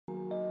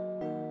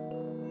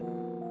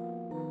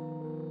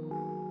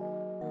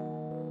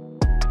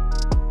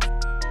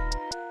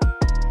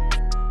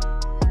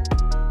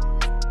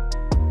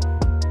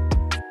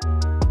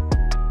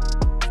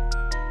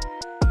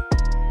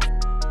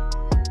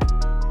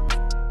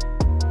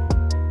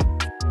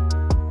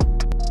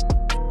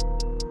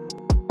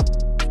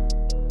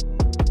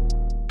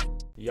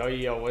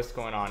Yo, what's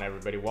going on,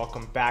 everybody?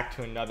 Welcome back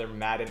to another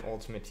Madden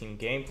Ultimate Team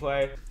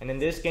gameplay. And in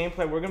this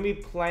gameplay, we're going to be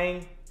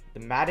playing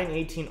the Madden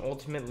 18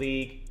 Ultimate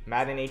League,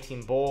 Madden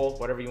 18 Bowl,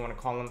 whatever you want to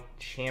call them,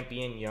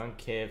 Champion Young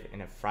KIV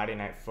in a Friday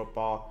Night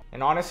Football.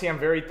 And honestly, I'm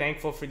very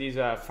thankful for these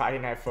Friday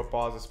Night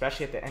Footballs,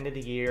 especially at the end of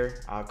the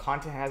year.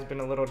 Content has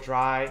been a little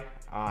dry,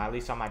 at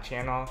least on my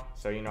channel.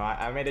 So, you know,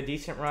 I made a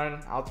decent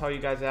run. I'll tell you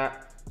guys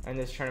that in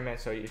this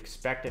tournament. So you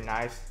expect a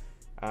nice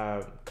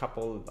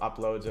couple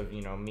uploads of,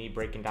 you know, me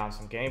breaking down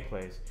some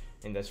gameplays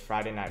in this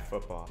Friday Night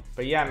Football.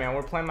 But yeah, man,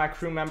 we're playing my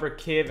crew member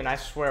KIV, and I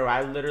swear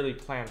I literally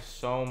play him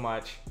so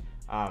much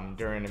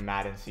during the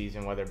Madden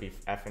season, whether it be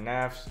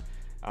FNFs,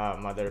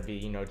 whether it be,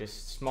 you know,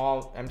 just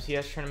small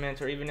MCS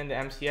tournaments, or even in the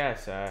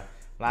MCS.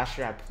 Last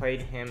year I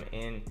played him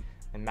in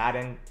the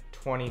Madden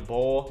 20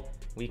 Bowl.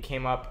 We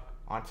came up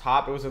on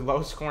top. It was a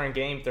low scoring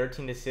game,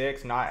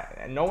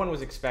 13-6. No one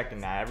was expecting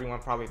that. Everyone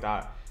probably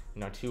thought, you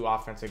know, two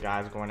offensive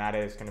guys going at it,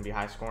 it's going to be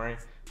high scoring,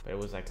 but it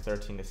was like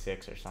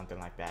 13-6 or something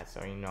like that.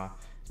 So, you know,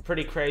 it's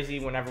pretty crazy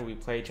whenever we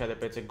play each other,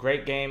 but it's a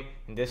great game,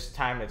 and this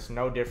time it's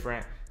no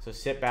different. So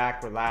sit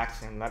back,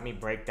 relax, and let me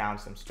break down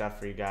some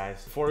stuff for you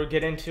guys. Before we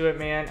get into it,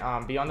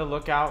 man, be on the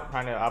lookout,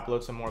 trying to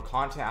upload some more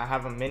content. I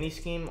have a mini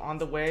scheme on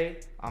the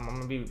way. I'm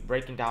going to be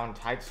breaking down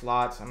tight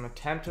slots. I'm going to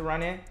attempt to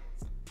run it,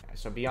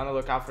 so be on the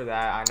lookout for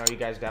that. I know you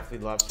guys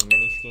definitely love some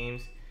mini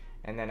schemes.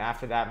 And then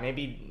after that,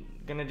 maybe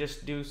gonna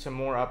just do some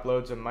more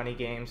uploads of money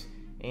games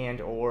and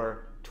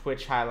or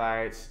Twitch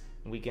highlights,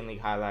 weekend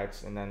league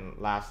highlights, and then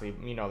lastly,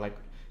 you know, like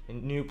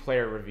new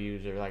player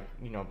reviews, or like,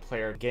 you know,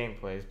 player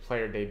gameplays,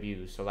 player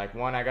debuts. So like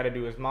one I gotta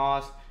do is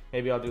Moss.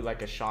 Maybe I'll do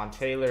like a Sean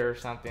Taylor or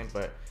something,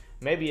 but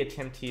maybe a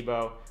Tim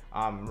Tebow.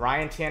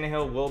 Ryan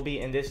Tannehill will be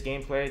in this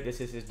gameplay.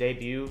 This is his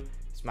debut.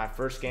 It's my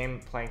first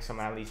game playing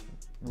someone at least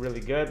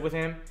really good with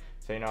him.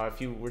 So, you know, if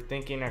you were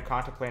thinking or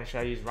contemplating, should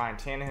I use Ryan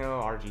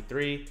Tannehill,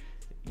 RG3?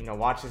 You know,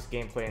 watch this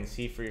gameplay and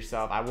see for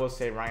yourself. I will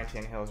say Ryan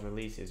Tannehill's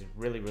release is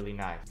really, really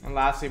nice. And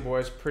lastly,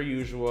 boys, per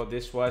usual,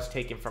 this was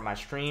taken from my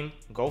stream.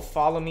 Go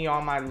follow me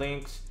on my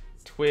links: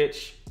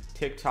 Twitch,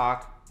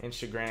 TikTok,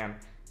 Instagram,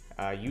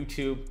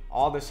 YouTube,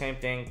 all the same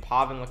thing.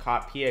 Pavan,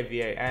 Lakhat,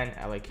 Pavan,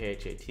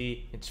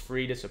 Lakhat. It's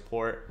free to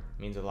support,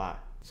 means a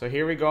lot. So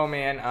here we go,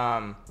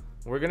 man.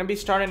 We're gonna be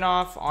starting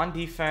off on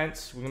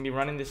defense. We're gonna be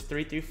running this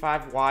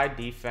 3-5 wide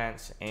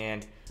defense,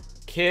 and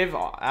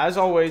KIV, as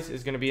always,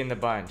 is going to be in the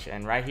bunch.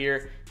 And right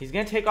here, he's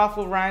going to take off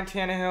with Ryan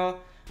Tannehill.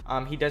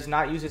 He does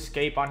not use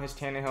escape on his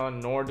Tannehill,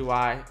 nor do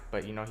I.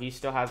 But, you know, he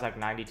still has like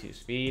 92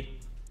 speed.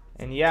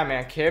 And yeah,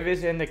 man, KIV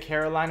is in the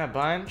Carolina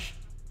bunch.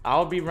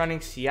 I'll be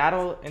running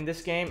Seattle in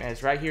this game,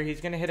 as right here,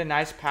 he's going to hit a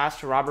nice pass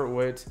to Robert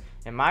Woods.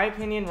 In my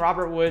opinion,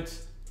 Robert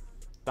Woods,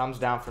 thumbs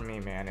down for me,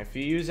 man. If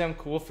you use him,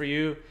 cool for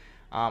you.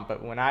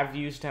 But when I've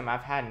used him,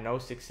 I've had no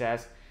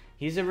success.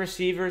 He's a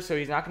receiver, so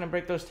he's not going to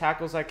break those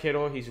tackles like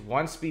Kittle. He's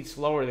one speed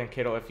slower than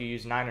Kittle if you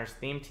use Niners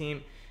theme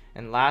team.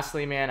 And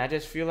lastly, man, I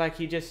just feel like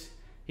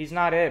he's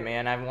not it,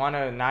 man. I want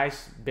a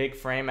nice big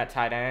frame at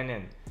tight end,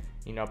 and,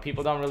 you know,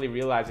 people don't really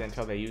realize it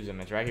until they use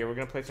him. It's right here. We're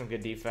going to play some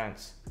good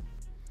defense.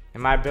 In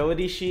my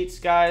ability sheets,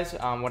 guys,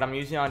 what I'm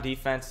using on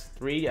defense,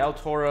 3 El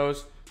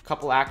Toros, a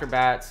couple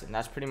acrobats, and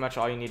that's pretty much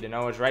all you need to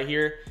know. Is right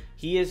here,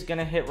 he is going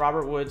to hit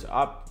Robert Woods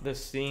up the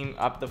seam,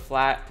 up the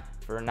flat,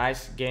 for a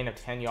nice gain of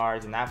 10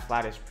 yards, and that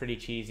flat is pretty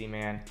cheesy,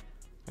 man.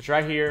 It's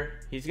right here.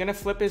 He's going to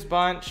flip his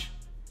bunch,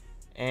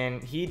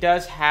 and he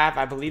does have,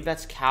 I believe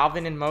that's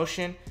Calvin in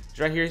motion. It's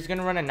right here. He's going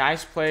to run a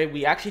nice play.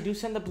 We actually do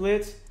send the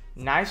blitz.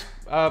 Nice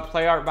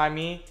play art by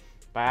me,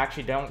 but I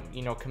actually don't,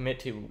 you know, commit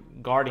to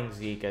guarding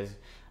Zeke, as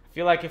I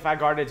feel like if I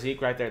guarded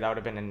Zeke right there, that would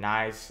have been a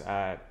nice,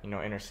 you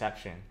know,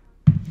 interception.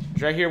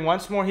 It's right here.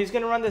 Once more, he's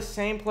going to run the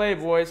same play,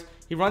 boys.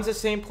 He runs the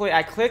same play.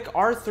 I click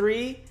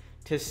R3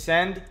 to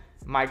send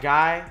my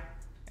guy,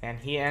 and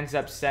he ends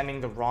up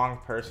sending the wrong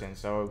person.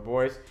 So,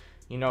 boys,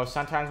 you know,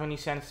 sometimes when you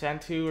send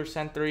 2 or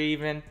send 3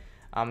 even,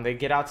 they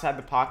get outside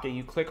the pocket.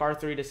 You click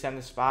R3 to send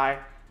the spy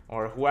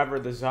or whoever,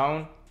 the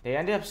zone. They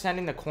ended up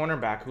sending the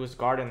cornerback who was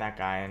guarding that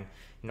guy. And,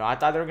 you know, I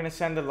thought they were going to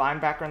send the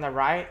linebacker on the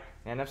right.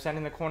 They ended up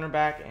sending the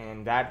cornerback,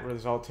 and that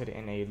resulted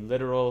in a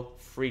literal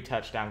free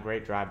touchdown.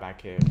 Great drive by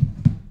KIV.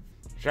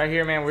 It's right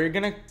here, man. We're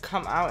going to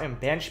come out and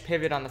bench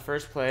pivot on the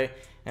first play.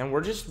 And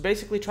we're just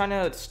basically trying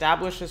to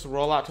establish this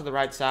rollout to the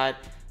right side.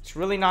 It's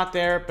really not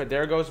there, but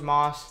there goes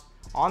Moss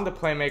on the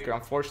playmaker.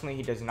 Unfortunately,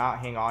 he does not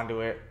hang on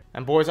to it.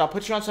 And boys, I'll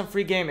put you on some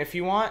free game. If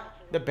you want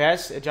the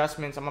best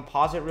adjustments, I'm going to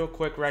pause it real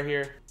quick right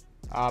here.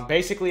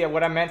 Basically,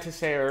 what I meant to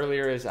say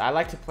earlier is I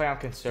like to play on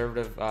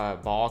conservative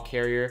ball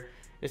carrier.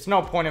 It's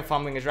no point in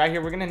fumbling. Is right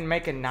here. We're going to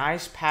make a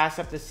nice pass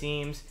up the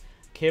seams.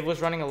 KIV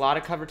was running a lot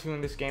of cover 2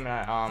 in this game,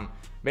 and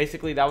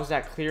basically that was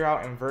that clear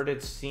out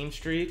inverted seam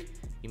streak.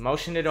 He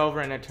motioned it over,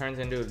 and it turns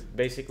into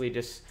basically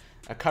just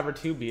a cover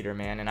 2 beater,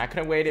 man. And I could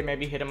have waited,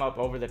 maybe hit him up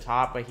over the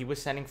top, but he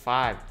was sending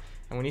 5.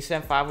 And when you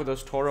send 5 with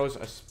those Toros,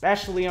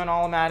 especially on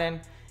All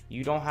Madden,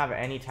 you don't have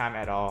any time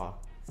at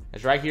all.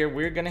 As right here,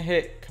 we're going to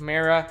hit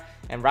Kamara,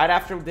 and right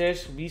after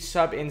this, we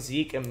sub in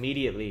Zeke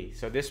immediately.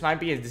 So this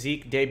might be a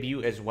Zeke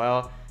debut as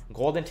well.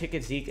 Golden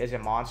Ticket Zeke is a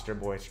monster,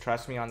 boys.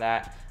 Trust me on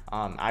that.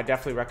 I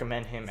definitely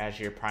recommend him as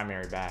your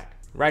primary back.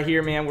 Right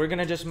here, man, we're going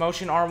to just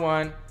motion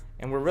R1,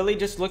 and we're really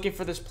just looking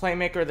for this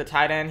playmaker, the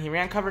tight end. He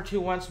ran cover 2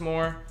 once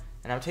more,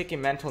 and I'm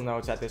taking mental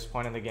notes at this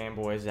point in the game,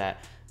 boys,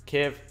 that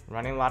KIV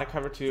running a lot of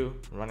cover 2,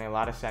 running a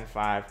lot of send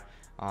 5.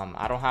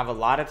 I don't have a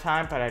lot of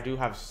time, but I do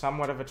have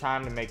somewhat of a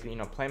time to make,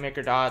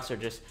 playmaker dots or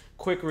just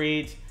quick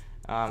reads.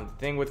 The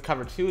thing with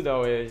cover 2,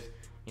 though, is,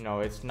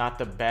 it's not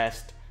the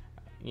best.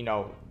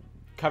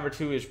 Cover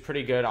 2 is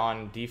pretty good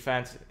on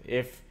defense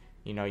if,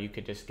 you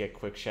could just get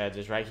quick sheds.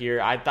 Is right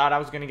here. I thought I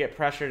was going to get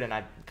pressured, and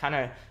I kind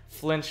of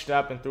flinched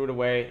up and threw it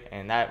away,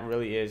 and that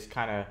really is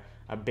kind of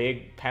a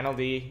big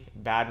penalty,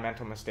 bad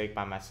mental mistake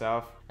by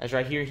myself. As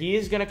right here, he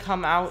is going to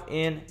come out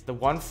in the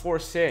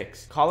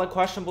 1-4-6. Call it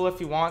questionable if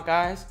you want,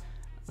 guys.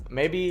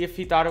 Maybe if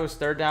he thought it was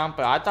 3rd down,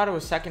 but I thought it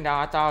was 2nd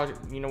down. I thought,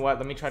 you know what,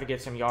 let me try to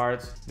get some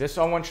yards. This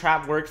 0-1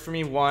 trap worked for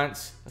me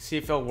once. Let's see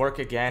if it'll work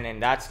again,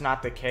 and that's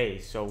not the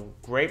case. So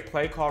great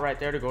play call right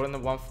there to go in the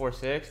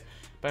 1-4-6.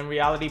 But in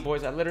reality,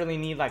 boys, I literally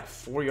need like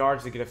 4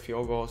 yards to get a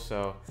field goal.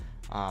 So,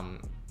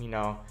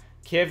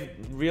 KIV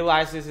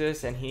realizes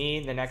this, and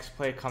the next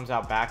play comes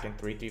out back in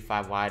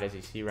 3-3-5 wide, as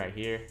you see right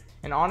here.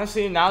 And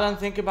honestly, now that I'm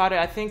thinking about it,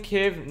 I think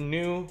KIV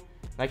knew.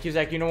 Like, he was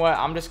like, you know what,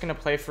 I'm just going to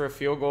play for a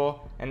field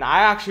goal. And I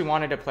actually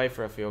wanted to play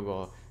for a field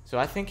goal. So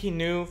I think he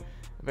knew.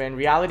 But in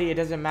reality, it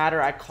doesn't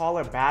matter. I call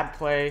a bad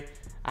play.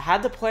 I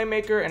had the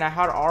playmaker, and I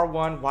had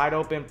R1 wide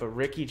open. But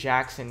Ricky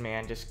Jackson,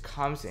 man, just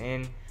comes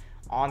in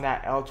on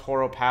that El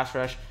Toro pass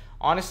rush.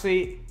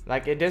 Honestly,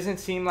 like, it doesn't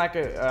seem like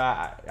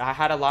I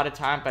had a lot of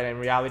time. But in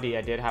reality,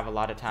 I did have a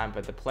lot of time.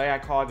 But the play I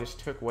called just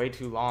took way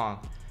too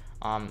long.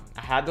 I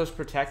had those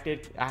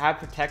protected. I had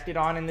protected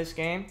on in this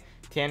game.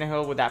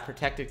 Tannehill with that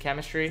protected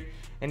chemistry,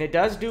 and it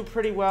does do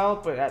pretty well,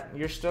 but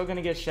you're still going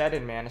to get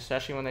shedded, man,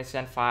 especially when they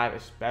send 5,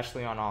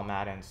 especially on all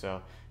Madden.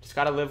 So just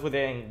got to live with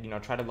it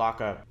and, try to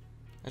lock up.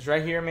 That's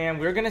right here, man.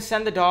 We're going to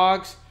send the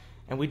dogs,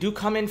 and we do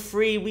come in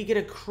free. We get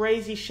a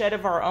crazy shed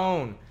of our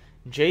own.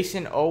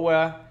 Jason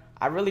Owa.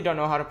 I really don't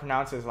know how to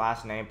pronounce his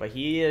last name, but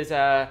he is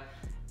a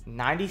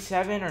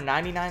 97 or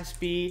 99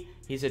 speed.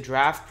 He's a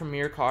draft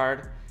premier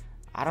card.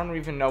 I don't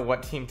even know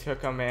what team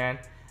took him, man.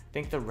 I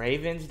think the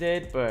Ravens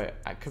did, but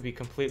I could be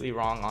completely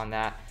wrong on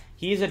that.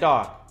 He's a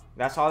dog.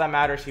 That's all that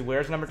matters. He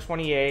wears number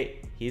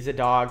 28. He's a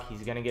dog.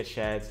 He's going to get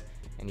sheds.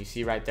 And you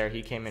see right there,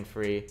 he came in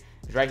free.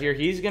 Right here,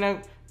 he's going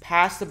to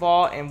pass the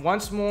ball. And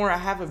once more, I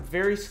have a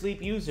very sleep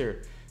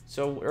user.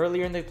 So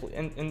earlier in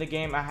the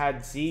game, I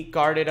had Zeke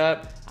guarded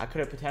up. I could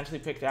have potentially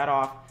picked that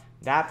off.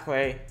 That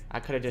play, I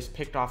could have just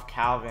picked off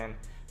Calvin.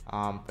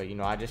 But,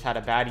 I just had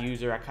a bad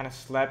user. I kind of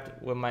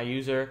slept with my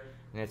user.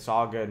 And it's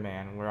all good,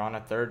 man. We're on a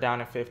 3rd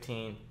down and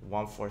 15,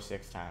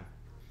 1-4-6 time.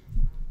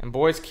 And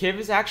boys, KIV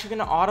is actually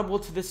going to audible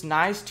to this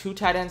nice 2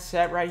 tight end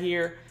set right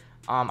here.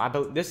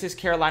 This is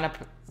Carolina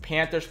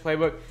Panthers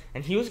playbook,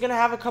 and he was going to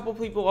have a couple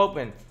people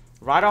open.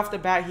 Right off the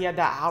bat, he had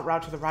that out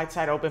route to the right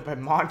side open, but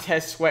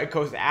Montez Sweat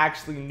goes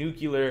actually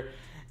nuclear,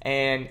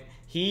 and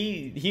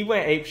he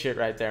went apeshit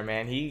right there,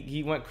 man.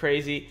 He went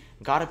crazy,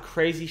 got a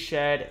crazy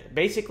shed,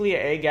 basically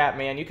an A-gap,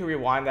 man. You can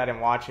rewind that and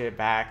watch it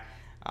back.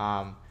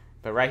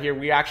 But right here,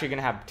 we're actually going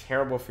to have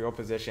terrible field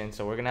position,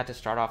 so we're going to have to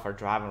start off our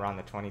drive around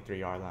the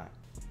 23-yard line.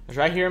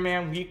 Right here,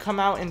 man, we come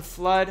out in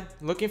flood,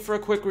 looking for a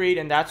quick read,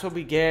 and that's what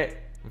we get.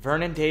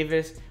 Vernon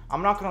Davis.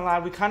 I'm not going to lie,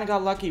 we kind of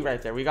got lucky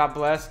right there. We got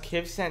blessed.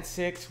 KIV sent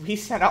 6. We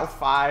sent out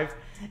 5,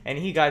 and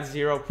he got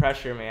 0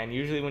 pressure, man.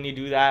 Usually when you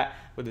do that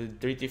with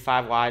the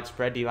 3-5 wide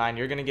spread D-line,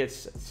 you're going to get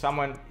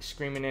someone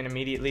screaming in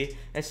immediately,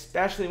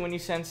 especially when you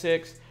send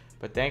 6.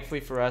 But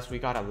thankfully for us, we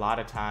got a lot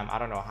of time. I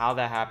don't know how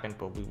that happened,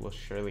 but we will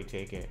surely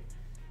take it.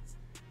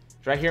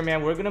 Right here,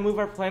 man, we're going to move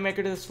our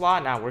playmaker to the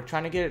slot now. We're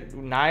trying to get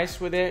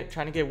nice with it,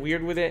 trying to get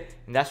weird with it,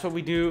 and that's what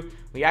we do.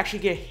 We actually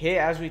get hit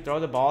as we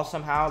throw the ball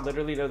somehow.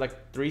 Literally, there's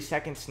like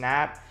 3-second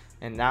snap,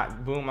 and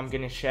that, boom, I'm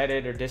getting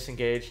shedded or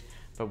disengaged.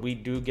 But we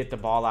do get the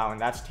ball out, and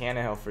that's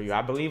Tannehill for you.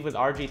 I believe with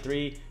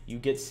RG3, you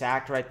get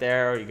sacked right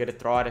there, or you get to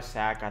throw out a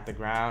sack at the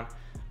ground.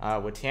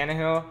 With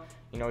Tannehill,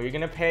 you're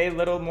going to pay a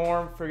little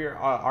more for your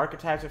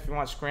archetypes if you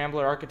want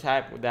scrambler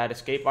archetype with that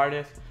escape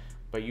artist.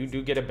 But you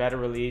do get a better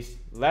release.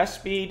 Less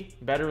speed,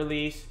 better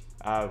release,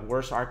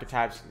 worse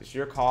archetypes. It's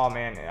your call,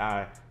 man.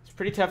 It's a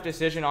pretty tough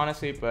decision,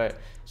 honestly, but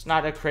it's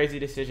not a crazy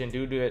decision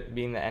due to it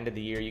being the end of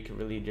the year. You can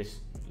really just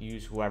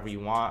use whoever you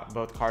want.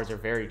 Both cards are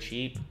very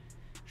cheap.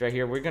 Right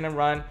here, we're going to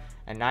run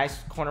a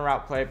nice corner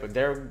route play, but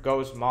there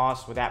goes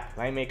Moss with that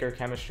playmaker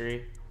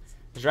chemistry.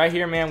 Right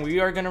here, man, we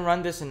are going to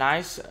run this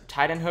nice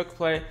tight end hook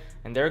play,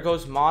 and there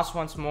goes Moss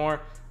once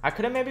more. I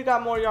could have maybe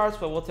got more yards,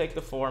 but we'll take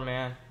the 4,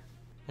 man.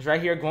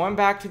 Right here, going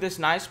back to this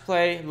nice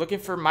play, looking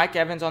for Mike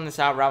Evans on this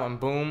out route, and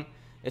boom.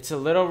 It's a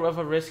little of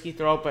a risky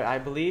throw, but I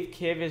believe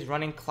KIV is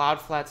running cloud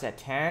flats at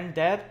 10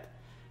 depth.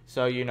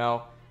 So,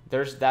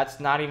 that's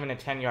not even a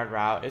 10-yard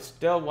route. It's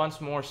still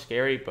once more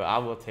scary, but I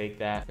will take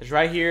that. It's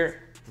right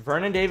here,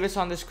 Vernon Davis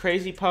on this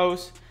crazy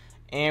post,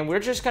 and we're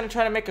just going to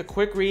try to make a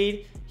quick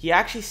read. He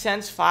actually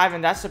sends 5,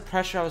 and that's the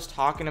pressure I was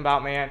talking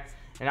about, man.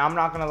 And I'm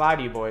not going to lie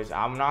to you, boys.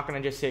 I'm not going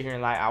to just sit here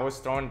and lie. I was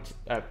throwing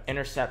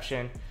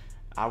interception.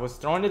 I was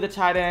thrown to the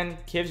tight end.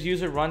 KIV's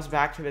user runs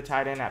back to the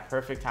tight end at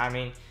perfect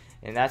timing.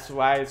 And that's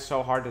why it's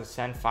so hard to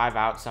send 5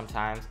 out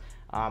sometimes.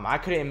 I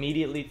could have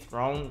immediately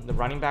thrown the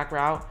running back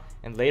route.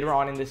 And later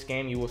on in this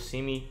game, you will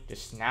see me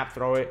just snap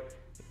throw it.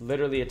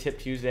 Literally a tip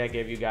Tuesday I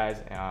gave you guys.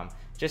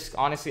 Just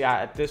honestly,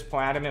 at this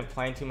point, I haven't been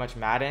playing too much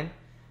Madden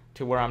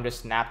to where I'm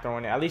just snap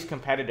throwing it. At least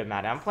competitive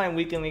Madden. I'm playing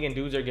Weekend League and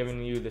dudes are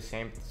giving you the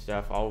same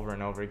stuff over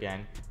and over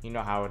again. You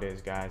know how it is,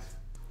 guys.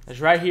 It's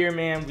right here,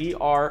 man. We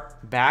are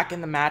back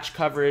in the match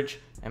coverage.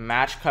 And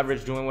match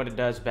coverage doing what it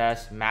does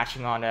best.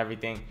 Matching on to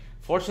everything.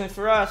 Fortunately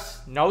for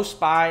us, no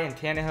spy and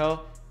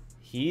Tannehill.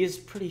 He is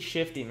pretty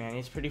shifty, man.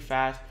 He's pretty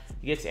fast.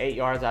 He gets 8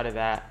 yards out of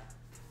that.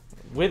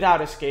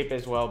 Without escape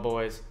as well,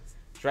 boys.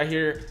 It's right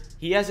here.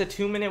 He has a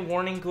 2-minute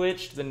warning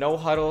glitch to the no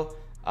huddle,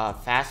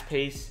 fast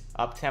pace,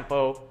 up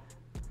tempo.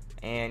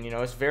 And, you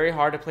know, it's very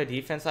hard to play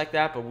defense like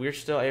that, but we're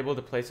still able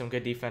to play some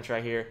good defense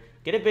right here.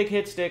 Get a big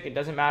hit stick. It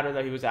doesn't matter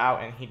that he was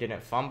out and he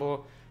didn't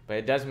fumble, but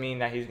it does mean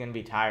that he's going to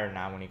be tired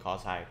now when he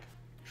calls hike.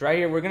 So right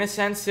here, we're going to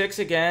send 6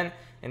 again,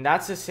 and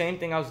that's the same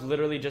thing I was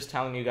literally just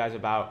telling you guys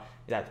about,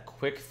 that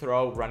quick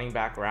throw running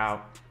back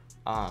route.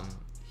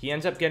 He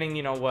ends up getting,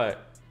 you know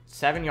what,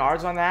 7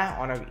 yards on that,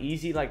 on an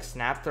easy like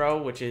snap throw,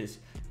 which is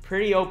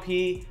pretty OP.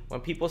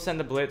 When people send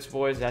the blitz,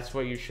 boys, that's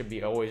what you should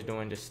be always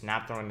doing, just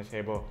snap throwing the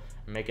table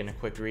and making a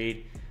quick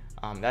read.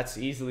 That's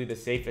easily the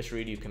safest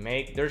read you can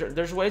make.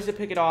 There's ways to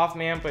pick it off,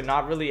 man, but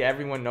not really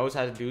everyone knows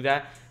how to do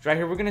that. So right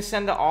here, we're gonna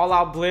send the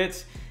all-out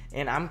blitz,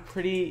 and I'm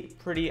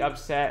pretty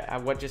upset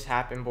at what just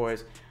happened,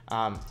 boys.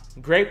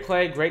 Great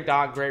play, great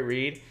dot, great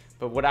read,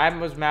 but what I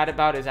was mad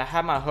about is I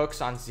had my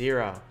hooks on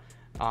 0.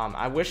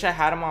 I wish I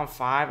had them on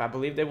 5. I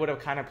believe they would have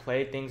kind of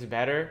played things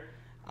better.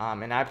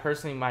 And I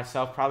personally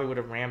myself probably would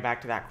have ran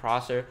back to that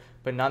crosser,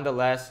 but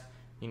nonetheless,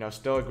 you know,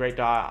 still a great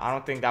dot. I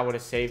don't think that would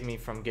have saved me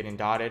from getting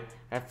dotted.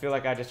 I feel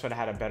like I just would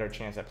have had a better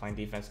chance at playing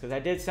defense because I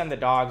did send the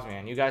dogs,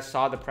 man. You guys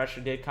saw the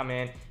pressure did come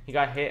in. He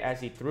got hit as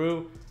he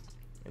threw.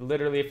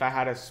 Literally, if I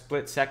had a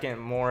split second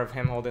more of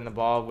him holding the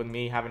ball with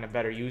me having a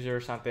better user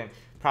or something,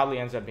 probably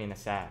ends up being a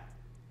sack.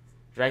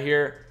 Right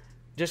here,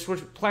 just we're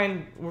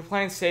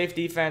playing safe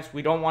defense.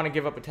 We don't want to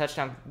give up a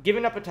touchdown.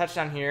 Giving up a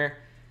touchdown here,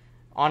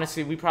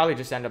 honestly, we probably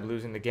just end up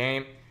losing the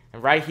game.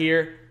 And right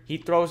here, he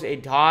throws a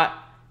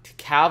dot to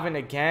Calvin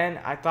again.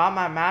 I thought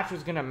my match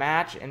was going to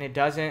match, and it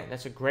doesn't.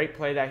 That's a great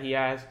play that he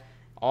has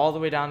all the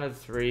way down to the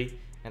 3.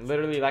 And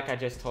literally, like I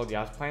just told you,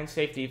 I was playing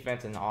safe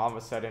defense, and all of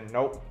a sudden,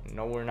 nope,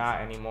 no, we're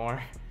not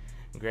anymore.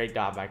 Great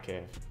dot by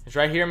KIV. It's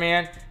right here,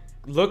 man.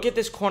 Look at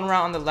this corner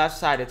route on the left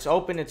side. It's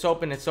open, it's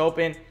open, it's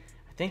open.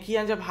 I think he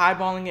ends up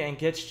highballing it and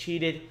gets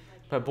cheated.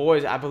 But,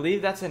 boys, I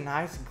believe that's a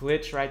nice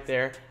glitch right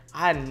there.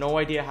 I had no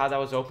idea how that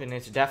was open.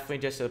 It's definitely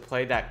just a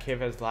play that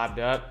KIV has labbed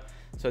up.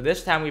 So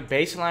this time we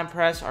baseline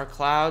press our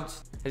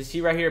clouds. As you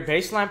see right here,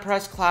 baseline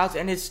press clouds,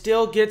 and it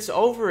still gets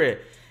over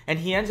it. And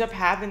he ends up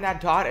having that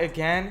dot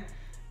again,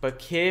 but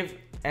KIV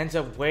ends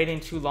up waiting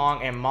too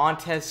long, and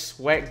Montez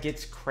Sweat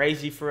gets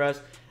crazy for us.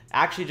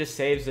 Actually just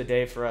saves the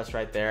day for us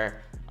right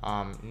there.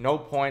 No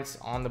points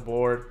on the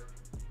board,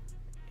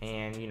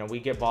 and you know,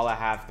 we get ball at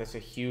half. That's a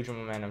huge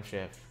momentum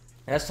shift.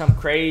 That's some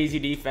crazy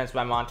defense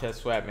by Montez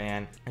Sweat,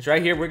 man. It's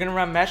right here. We're gonna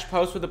run mesh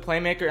post with the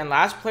playmaker, and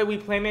last play we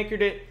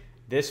playmakered it.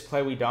 This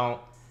play we don't.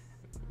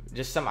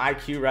 Just some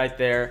IQ right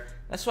there.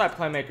 That's why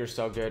playmaker's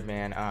so good,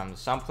 man.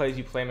 Some plays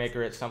you playmaker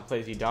it, some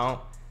plays you don't.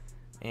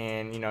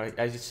 And you know,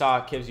 as you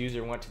saw, KIV's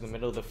user went to the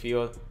middle of the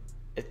field,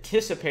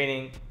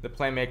 anticipating the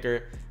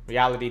playmaker.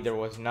 Reality, there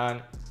was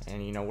none.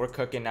 And you know, we're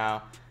cooking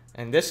now.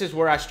 And this is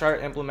where I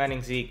start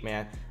implementing Zeke,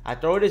 man. I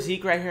throw it to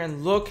Zeke right here,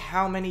 and look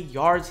how many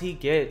yards he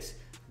gets.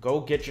 Go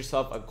get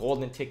yourself a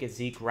golden ticket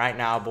Zeke right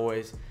now,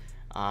 boys.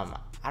 I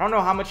don't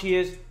know how much he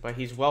is, but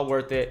he's well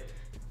worth it.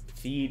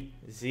 Feed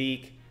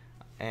Zeke.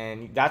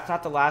 And that's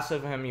not the last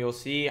of him, you'll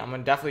see. I'm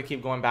going to definitely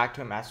keep going back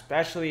to him,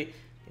 especially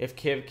if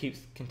KIV keeps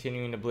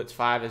continuing to blitz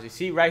 5. As you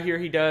see right here,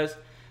 he does.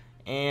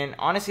 And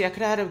honestly, I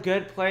could have had a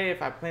good play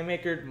if I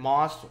playmakered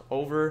Moss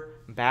over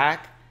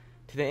back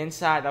to the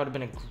inside. That would have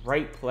been a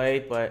great play,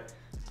 but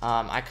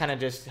I kind of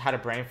just had a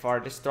brain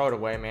fart. Just throw it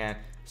away, man.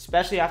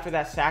 Especially after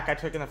that sack I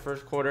took in the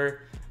first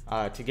quarter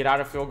to get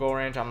out of field goal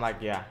range. I'm like,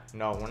 yeah,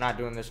 no, we're not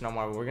doing this no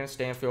more. We're going to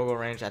stay in field goal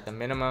range at the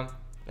minimum.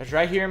 That's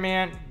right here,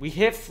 man. We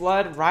hit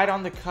flood right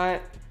on the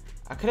cut.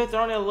 I could have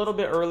thrown it a little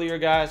bit earlier,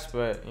 guys,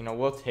 but, you know,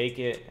 we'll take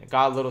it. It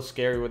got a little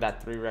scary with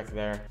that 3-rec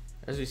there.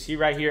 As you see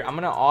right here, I'm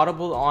going to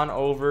audible on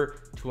over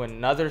to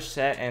another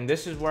set, and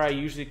this is where I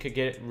usually could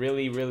get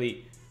really,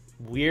 really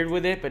weird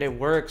with it, but it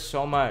works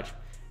so much.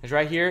 It's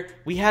right here.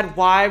 We had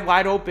Y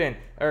wide open,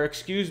 or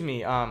excuse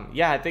me,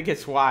 yeah, I think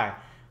it's Y.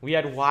 We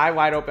had Y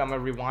wide open. I'm going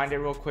to rewind it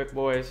real quick,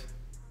 boys.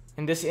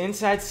 In this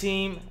inside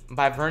seam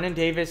by Vernon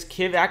Davis,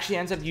 KIV actually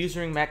ends up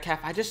using Metcalf.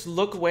 I just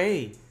look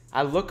away.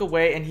 I look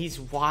away, and he's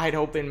wide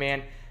open,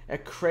 man. A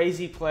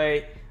crazy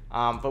play,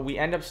 but we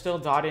end up still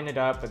dotting it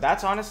up. But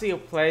that's honestly a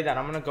play that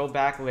I'm going to go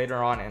back later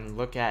on and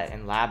look at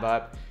and lab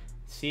up,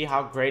 see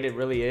how great it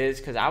really is,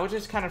 because I was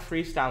just kind of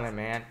freestyling,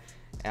 man.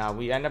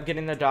 We end up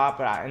getting the dot,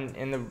 but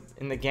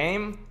in the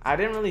game, I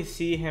didn't really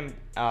see him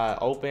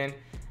open.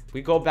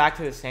 We go back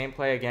to the same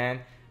play again.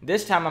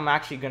 This time, I'm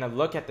actually gonna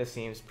look at the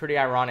seams. Pretty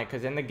ironic,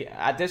 because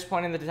at this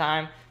point in the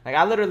time, like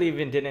I literally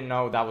even didn't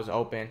know that was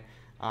open.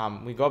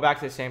 We go back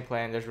to the same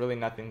play, and there's really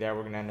nothing there.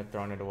 We're gonna end up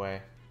throwing it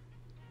away.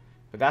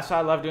 But that's why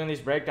I love doing these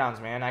breakdowns,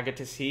 man. I get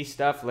to see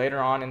stuff later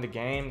on in the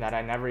game that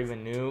I never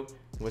even knew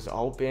was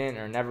open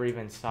or never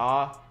even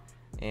saw.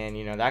 And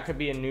you know, that could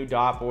be a new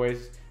dot,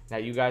 boys,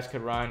 that you guys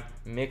could run,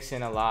 mix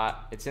in a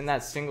lot. It's in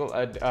that single,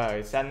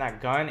 it's in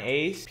that gun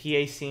ace,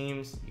 PA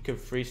seams. You could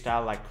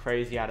freestyle like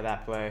crazy out of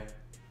that play.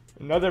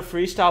 Another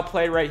freestyle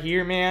play right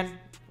here, man.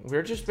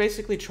 We're just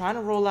basically trying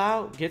to roll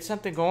out, get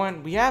something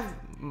going. We have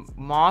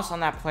Moss on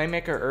that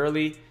playmaker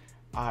early.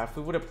 If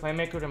we would have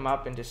playmakered him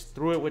up and just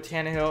threw it with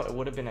Tannehill, it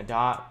would have been a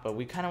dot. But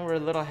we kind of were a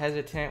little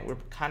hesitant. We're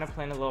kind of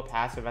playing a little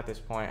passive at this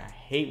point. I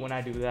hate when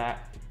I do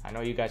that. I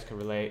know you guys can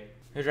relate.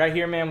 Because right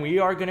here, man, we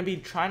are going to be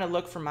trying to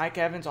look for Mike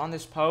Evans on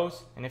this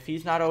post. And if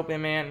he's not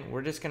open, man,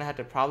 we're just going to have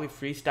to probably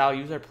freestyle,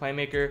 use our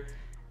playmaker.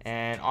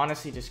 And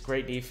honestly, just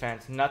great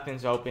defense.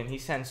 Nothing's open. He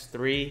sends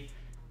 3,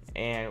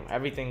 and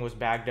everything was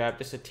bagged up.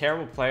 Just a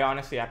terrible play,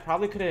 honestly. I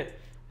probably could have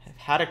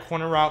had a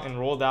corner route and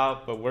rolled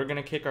out, but we're going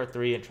to kick our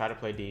 3 and try to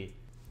play D.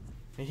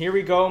 And here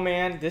we go,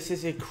 man. This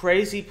is a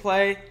crazy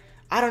play.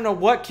 I don't know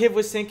what KIV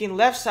was thinking.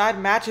 Left side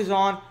matches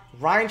on.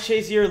 Ryan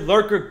Shazier,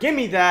 lurker, give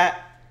me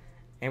that.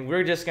 And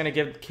we're just going to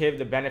give KIV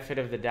the benefit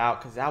of the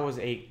doubt because that was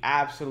a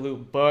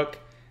absolute book.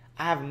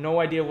 I have no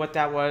idea what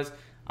that was.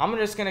 I'm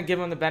just going to give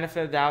him the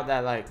benefit of the doubt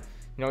that, like,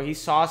 you know, he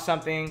saw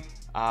something.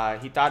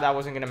 He thought that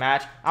wasn't going to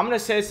match. I'm going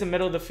to say it's the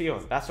middle of the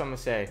field. That's what I'm going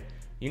to say.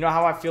 You know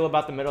how I feel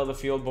about the middle of the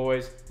field,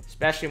 boys,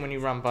 especially when you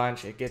run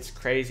bunch. It gets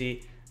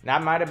crazy.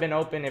 That might have been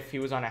open if he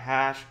was on a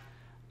hash.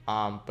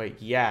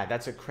 But yeah,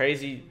 that's a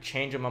crazy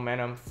change of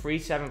momentum. Free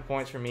 7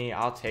 points for me.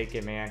 I'll take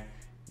it, man.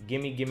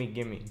 Gimme, gimme,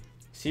 gimme.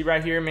 See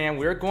right here, man,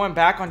 we're going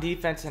back on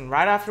defense, and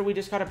right after we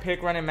just got a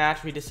pick running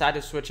match, we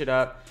decided to switch it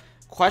up.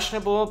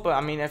 Questionable, but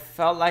I mean, it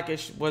felt like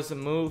it was a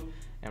move.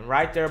 And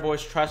right there,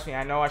 boys, trust me,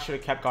 I know I should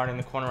have kept guarding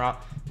the corner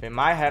out. But in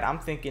my head, I'm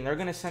thinking they're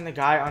going to send the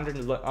guy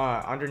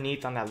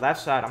underneath on that left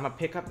side. I'm going to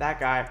pick up that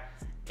guy,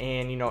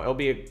 and, you know, it'll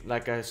be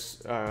like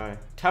a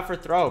tougher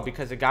throw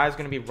because the guy's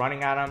going to be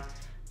running at him.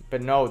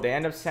 But no, they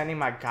end up sending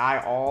my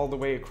guy all the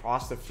way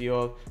across the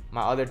field,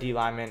 my other D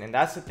lineman. And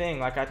that's the thing,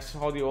 like I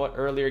told you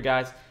earlier,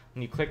 guys,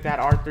 when you click that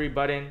R3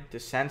 button to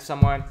send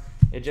someone,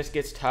 it just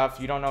gets tough.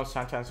 You don't know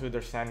sometimes who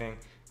they're sending.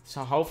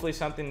 So hopefully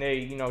something they,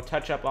 you know,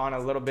 touch up on a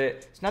little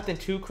bit. It's nothing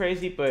too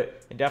crazy,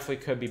 but it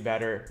definitely could be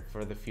better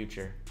for the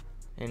future.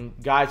 And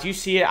guys, you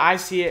see it, I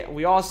see it,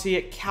 we all see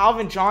it.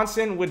 Calvin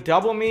Johnson would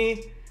double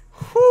me.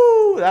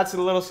 Whoo, that's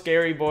a little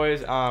scary,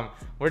 boys.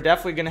 We're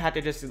definitely going to have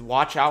to just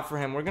watch out for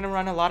him. We're going to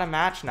run a lot of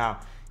match now.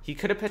 He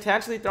could have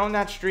potentially thrown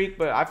that streak,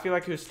 but I feel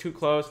like he was too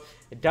close.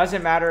 It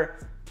doesn't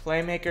matter.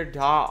 Playmaker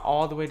dot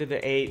all the way to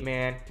the 8,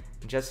 man.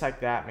 And just like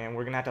that, man,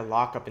 we're going to have to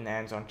lock up in the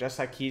end zone. Just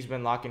like he's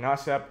been locking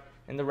us up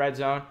in the red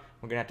zone,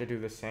 we're going to have to do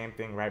the same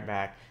thing right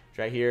back.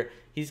 Right here.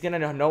 He's going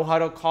to know how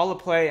to call a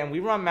play, and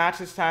we run match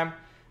this time.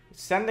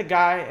 Send the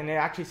guy, and it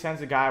actually sends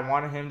the guy I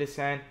wanted him to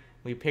send.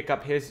 We pick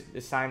up his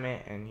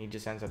assignment, and he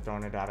just ends up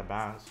throwing it out of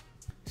bounds.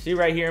 See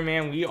right here,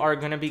 man, we are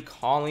going to be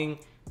calling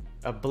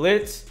a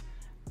blitz,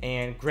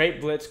 and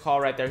great blitz call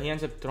right there. He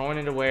ends up throwing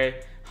it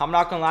away. I'm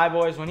not going to lie,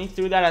 boys. When he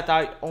threw that, I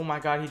thought, oh, my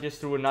God, he just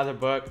threw another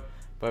book.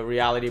 But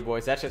reality,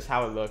 boys, that's just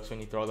how it looks when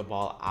you throw the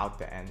ball out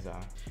the end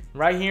zone.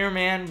 Right here,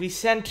 man, we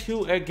send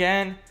 2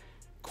 again.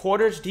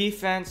 Quarters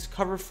defense,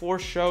 cover 4,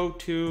 show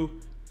 2.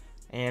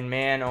 And,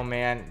 man, oh,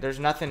 man, there's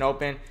nothing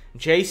open.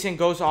 Jason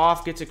goes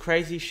off, gets a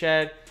crazy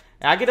shed.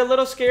 I get a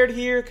little scared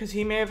here because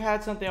he may have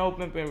had something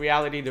open, but in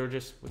reality, there was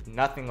just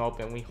nothing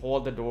open. We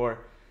hold the door,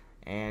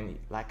 and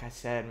like I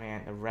said,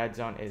 man, the red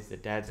zone is the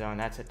dead zone.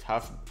 That's a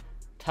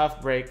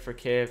tough break for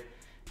KIV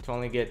to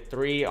only get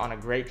 3 on a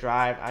great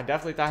drive. I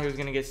definitely thought he was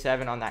going to get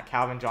 7 on that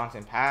Calvin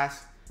Johnson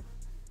pass.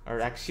 Or,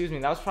 excuse me,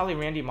 that was probably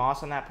Randy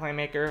Moss on that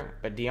playmaker,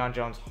 but Deion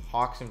Jones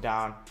hawks him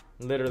down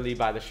literally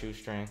by the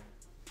shoestring.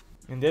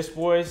 And this,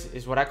 boys,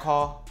 is what I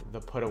call the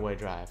put-away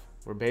drive.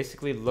 We're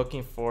basically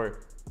looking for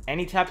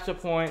any types of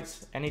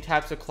points, any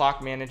types of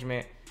clock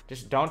management.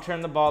 Just don't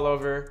turn the ball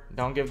over.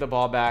 Don't give the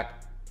ball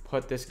back.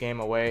 Put this game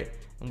away.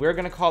 And we're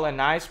going to call a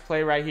nice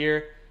play right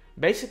here.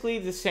 Basically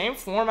the same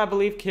form I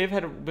believe KIV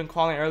had been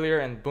calling earlier.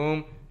 And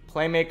boom,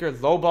 playmaker,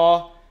 low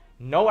ball.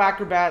 No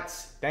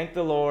acrobats. Thank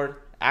the Lord.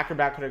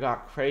 Acrobat could have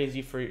got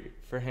crazy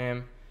for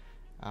him.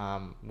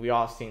 We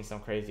all seen some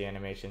crazy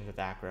animations with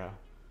acro.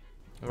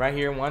 Right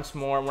here once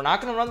more. We're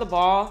not going to run the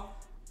ball.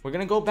 We're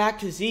going to go back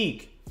to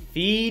Zeke.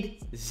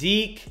 Feed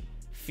Zeke.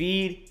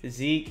 Feed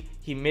Zeke.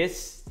 He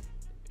misses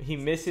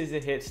the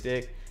hit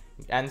stick.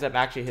 Ends up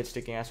actually hit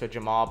sticking us with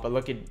Jamal. But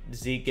look at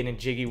Zeke getting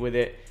jiggy with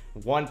it.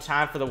 One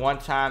time for the one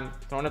time.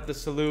 Throwing up the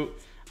salute.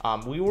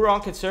 We were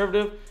on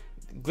conservative.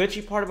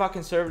 Glitchy part about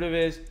conservative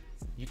is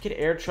you could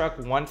air truck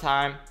one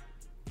time.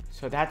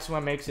 So that's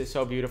what makes it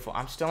so beautiful.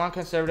 I'm still on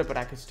conservative, but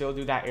I could still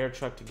do that air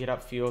truck to get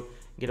upfield,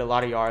 get a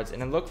lot of yards.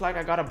 And it looked like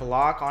I got a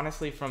block,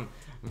 honestly, from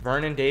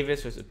Vernon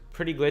Davis was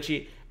pretty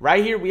glitchy.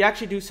 Right here, we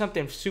actually do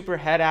something super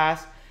head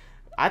ass.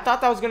 I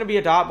thought that was going to be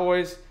a dot,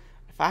 boys.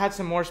 If I had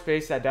some more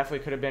space, that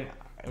definitely could have been.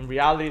 In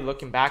reality,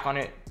 looking back on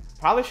it,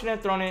 probably shouldn't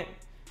have thrown it.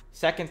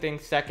 Second thing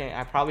second,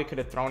 I probably could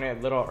have thrown it a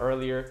little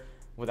earlier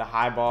with a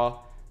high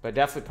ball, but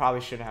definitely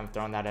probably shouldn't have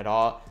thrown that at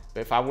all.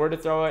 But if I were to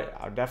throw it,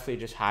 I would definitely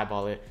just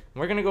highball it.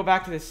 And we're going to go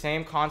back to the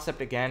same concept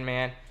again,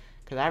 man,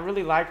 because I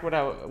really liked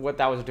what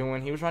that was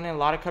doing. He was running a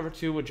lot of cover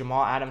 2 with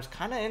Jamal Adams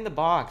kind of in the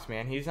box,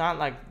 man. He's not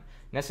like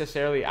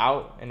necessarily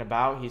out and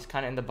about. He's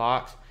kind of in the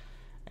box.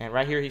 And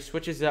right here, he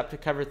switches it up to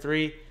cover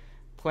 3,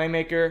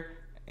 playmaker,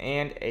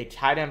 and a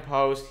tight end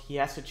post. He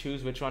has to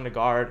choose which one to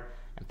guard,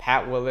 and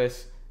Pat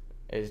Willis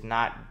is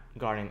not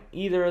guarding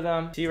either of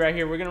them. See right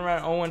here, we're gonna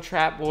run 0-1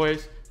 trap,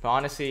 boys, but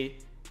honestly,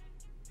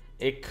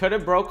 it could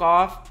have broke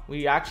off.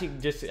 We actually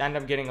just end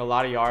up getting a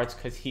lot of yards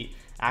because he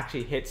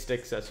actually hit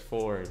sticks us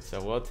forward,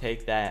 so we'll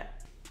take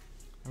that.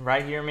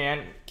 Right here,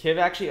 man, KIV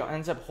actually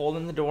ends up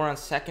holding the door on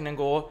 2nd and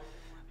goal.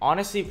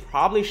 Honestly,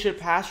 probably should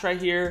pass right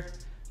here.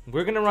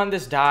 We're gonna run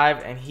this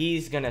dive, and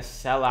he's gonna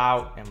sell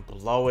out and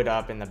blow it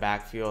up in the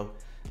backfield.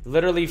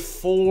 Literally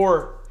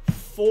four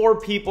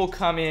people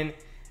come in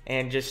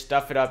and just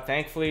stuff it up.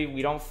 Thankfully,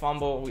 we don't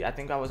fumble. I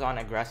think I was on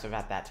aggressive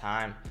at that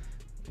time.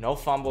 No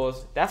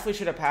fumbles. Definitely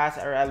should have passed,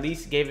 or at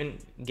least gave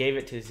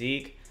it to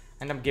Zeke.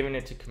 End up giving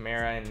it to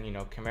Kamara, and you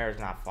know, Kamara's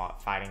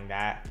not fighting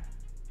that.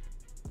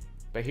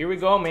 But here we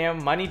go,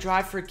 man. Money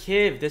drive for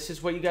KIV. This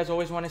is what you guys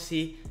always want to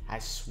see. I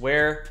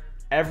swear,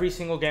 every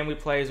single game we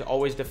play is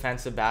always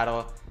defensive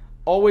battle.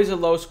 Always a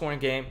low-scoring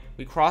game.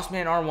 We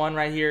cross-man R1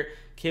 right here.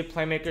 KIV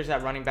playmakers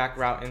that running back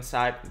route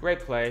inside.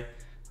 Great play.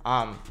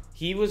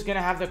 He was going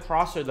to have the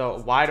crosser, though,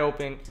 wide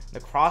open.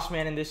 The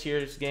cross-man in this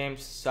year's game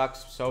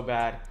sucks so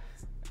bad.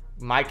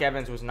 Mike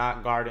Evans was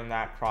not guarding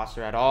that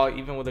crosser at all,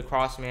 even with the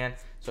cross-man.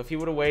 So if he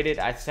would have waited,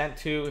 I sent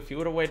 2. If he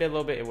would have waited a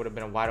little bit, it would have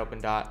been a wide open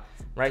dot.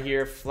 Right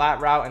here,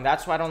 flat route, and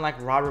that's why I don't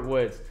like Robert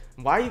Woods.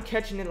 Why are you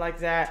catching it like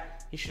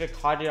that? He should have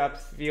caught it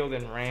upfield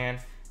and ran,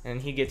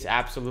 and he gets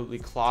absolutely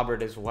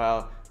clobbered as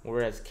well.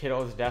 Whereas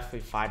Kittle is definitely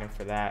fighting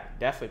for that.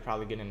 Definitely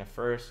probably getting the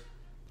first.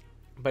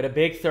 But a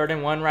big 3rd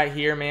and 1 right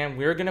here, man.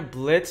 We're going to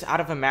blitz out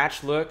of a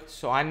match look.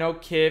 So I know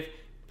KIV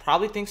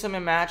probably thinks I'm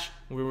in match.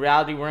 In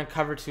reality, we're in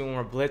cover 2 and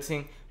we're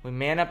blitzing. We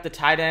man up the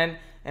tight end,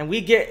 and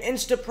we get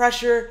insta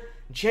pressure.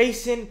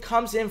 Jason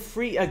comes in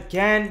free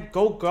again.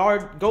 Go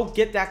guard. Go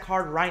get that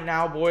card right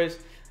now, boys.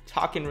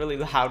 Talking really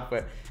loud,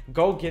 but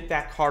go get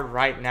that card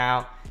right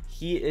now.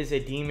 He is a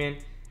demon.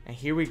 And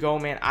here we go,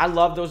 man. I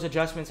love those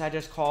adjustments I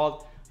just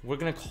called. We're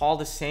going to call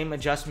the same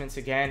adjustments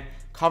again.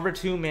 Cover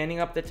 2, manning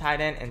up the tight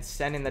end and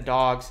sending the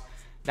dogs.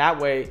 That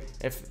way,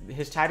 if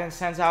his tight end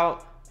sends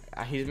out,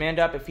 he's manned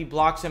up. If he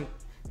blocks him,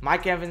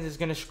 Mike Evans is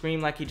going to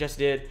scream like he just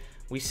did.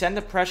 We send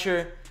the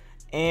pressure,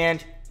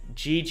 and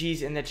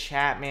GG's in the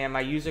chat, man.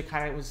 My user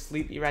kind of was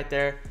sleepy right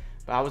there,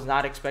 but I was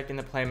not expecting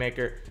the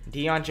playmaker.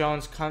 Deion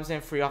Jones comes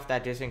in free off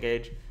that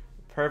disengage.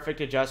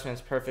 Perfect adjustments,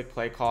 perfect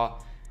play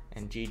call,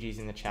 and GG's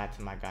in the chat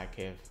to my guy,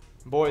 KIV.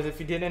 Boys, if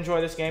you did enjoy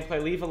this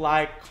gameplay, leave a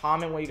like,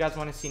 comment what you guys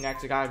want to see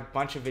next. I got a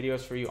bunch of videos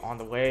for you on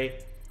the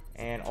way.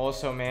 And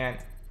also, man,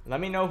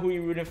 let me know who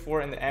you're rooting for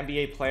in the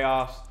NBA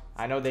playoffs.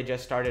 I know they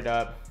just started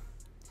up.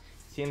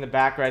 See in the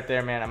back right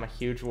there, man, I'm a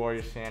huge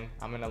Warriors fan.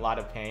 I'm in a lot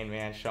of pain,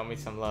 man. Show me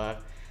some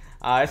love.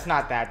 It's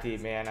not that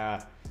deep, man.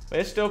 But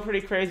it's still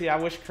pretty crazy. I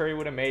wish Curry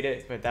would have made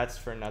it, but that's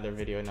for another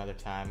video, another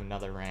time,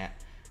 another rant.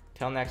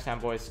 Till next time,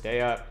 boys, stay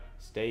up,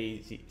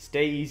 stay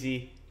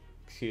easy.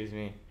 Excuse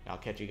me. I'll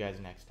catch you guys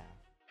next time.